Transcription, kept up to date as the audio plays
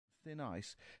thin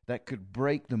ice that could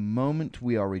break the moment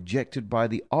we are rejected by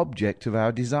the object of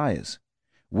our desires.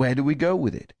 Where do we go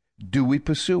with it? Do we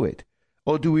pursue it?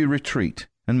 Or do we retreat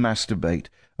and masturbate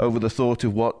over the thought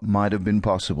of what might have been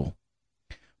possible?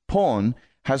 Porn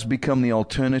has become the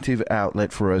alternative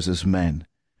outlet for us as men.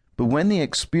 But when the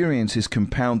experience is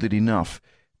compounded enough,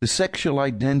 the sexual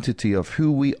identity of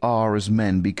who we are as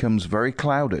men becomes very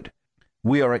clouded.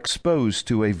 We are exposed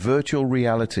to a virtual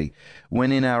reality,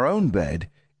 when in our own bed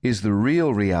is the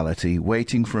real reality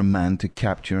waiting for a man to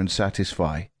capture and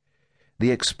satisfy.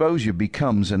 The exposure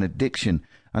becomes an addiction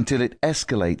until it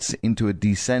escalates into a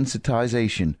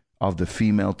desensitization of the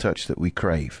female touch that we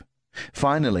crave.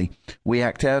 Finally, we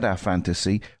act out our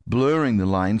fantasy, blurring the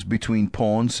lines between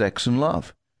porn, sex, and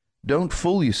love. Don't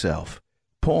fool yourself.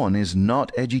 Porn is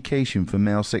not education for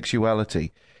male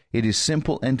sexuality. It is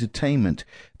simple entertainment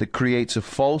that creates a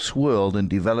false world and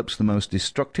develops the most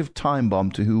destructive time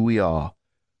bomb to who we are,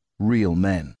 real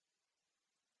men.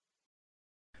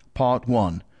 Part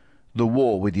 1. The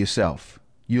War with Yourself.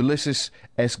 Ulysses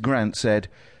S. Grant said,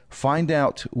 "Find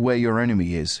out where your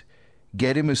enemy is,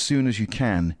 get him as soon as you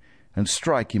can, and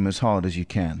strike him as hard as you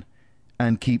can,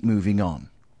 and keep moving on."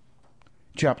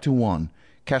 Chapter 1.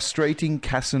 Castrating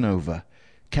Casanova.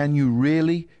 Can you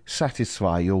really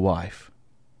satisfy your wife?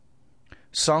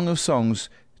 Song of Songs,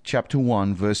 chapter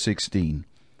 1, verse 16.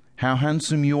 How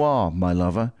handsome you are, my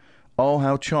lover. Oh,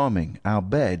 how charming. Our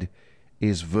bed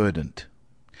is verdant.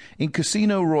 In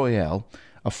Casino Royale,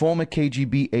 a former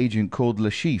KGB agent called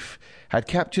Lashif had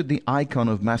captured the icon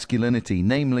of masculinity,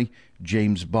 namely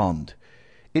James Bond.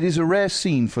 It is a rare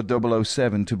scene for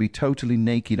 007 to be totally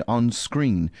naked on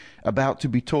screen, about to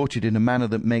be tortured in a manner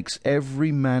that makes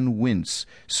every man wince,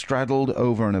 straddled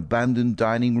over an abandoned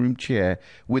dining room chair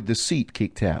with the seat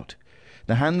kicked out.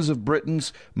 The hands of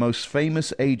Britain's most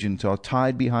famous agent are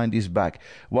tied behind his back,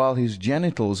 while his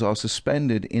genitals are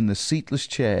suspended in the seatless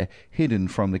chair hidden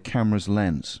from the camera's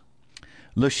lens.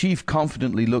 Lashif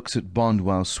confidently looks at Bond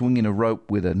while swinging a rope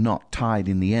with a knot tied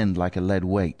in the end like a lead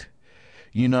weight.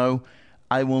 You know,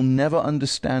 I will never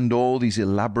understand all these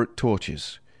elaborate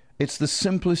tortures. It's the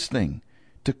simplest thing,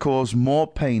 to cause more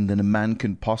pain than a man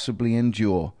can possibly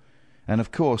endure. And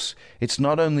of course, it's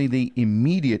not only the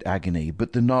immediate agony,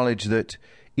 but the knowledge that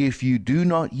if you do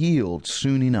not yield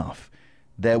soon enough,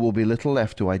 there will be little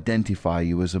left to identify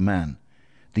you as a man.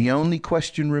 The only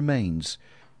question remains,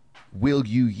 will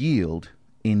you yield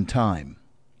in time?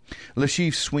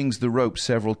 Lashif swings the rope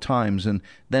several times and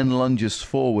then lunges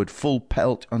forward full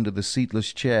pelt under the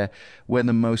seatless chair where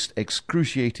the most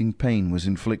excruciating pain was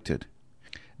inflicted.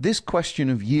 This question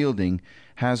of yielding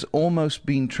has almost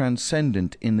been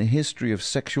transcendent in the history of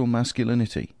sexual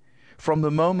masculinity. From the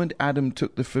moment Adam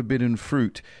took the forbidden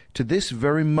fruit to this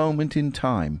very moment in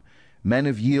time, men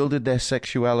have yielded their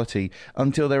sexuality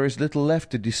until there is little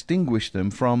left to distinguish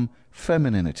them from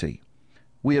femininity.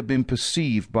 We have been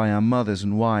perceived by our mothers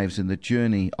and wives in the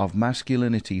journey of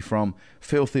masculinity from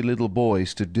filthy little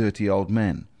boys to dirty old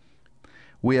men.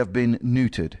 We have been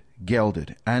neutered,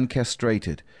 gelded, and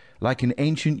castrated, like an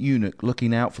ancient eunuch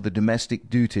looking out for the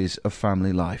domestic duties of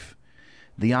family life.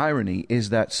 The irony is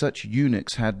that such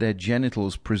eunuchs had their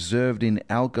genitals preserved in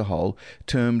alcohol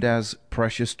termed as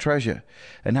precious treasure,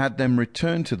 and had them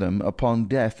returned to them upon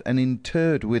death and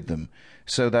interred with them,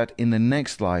 so that in the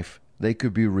next life they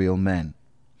could be real men.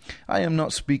 I am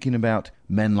not speaking about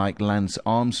men like Lance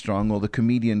Armstrong or the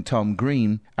comedian Tom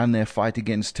Green and their fight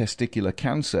against testicular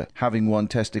cancer, having one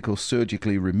testicle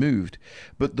surgically removed,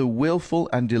 but the willful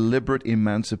and deliberate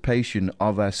emancipation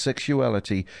of our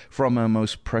sexuality from our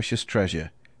most precious treasure,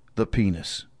 the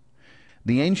penis.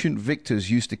 The ancient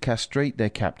victors used to castrate their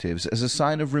captives as a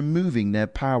sign of removing their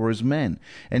power as men,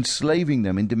 enslaving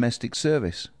them in domestic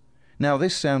service. Now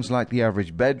this sounds like the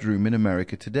average bedroom in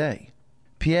America today.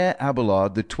 Pierre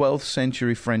Abelard, the 12th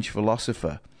century French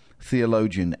philosopher,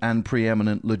 theologian, and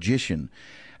preeminent logician,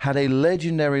 had a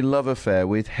legendary love affair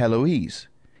with Heloise.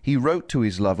 He wrote to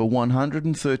his lover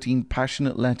 113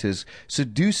 passionate letters,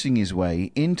 seducing his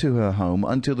way into her home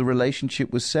until the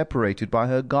relationship was separated by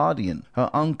her guardian,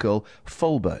 her uncle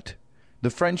Fulbert.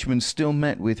 The Frenchman still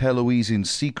met with Heloise in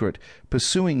secret,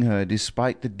 pursuing her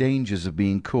despite the dangers of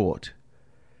being caught.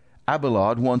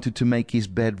 Abelard wanted to make his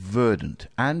bed verdant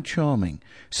and charming,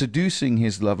 seducing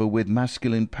his lover with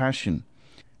masculine passion.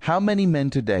 How many men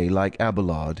today, like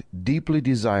Abelard, deeply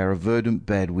desire a verdant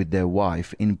bed with their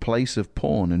wife in place of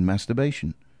porn and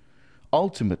masturbation?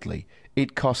 Ultimately,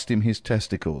 it cost him his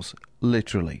testicles,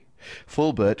 literally.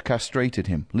 Fulbert castrated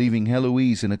him, leaving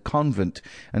Heloise in a convent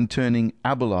and turning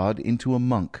Abelard into a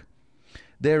monk.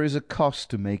 There is a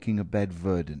cost to making a bed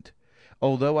verdant.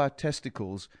 Although our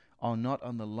testicles are not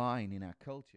on the line in our culture,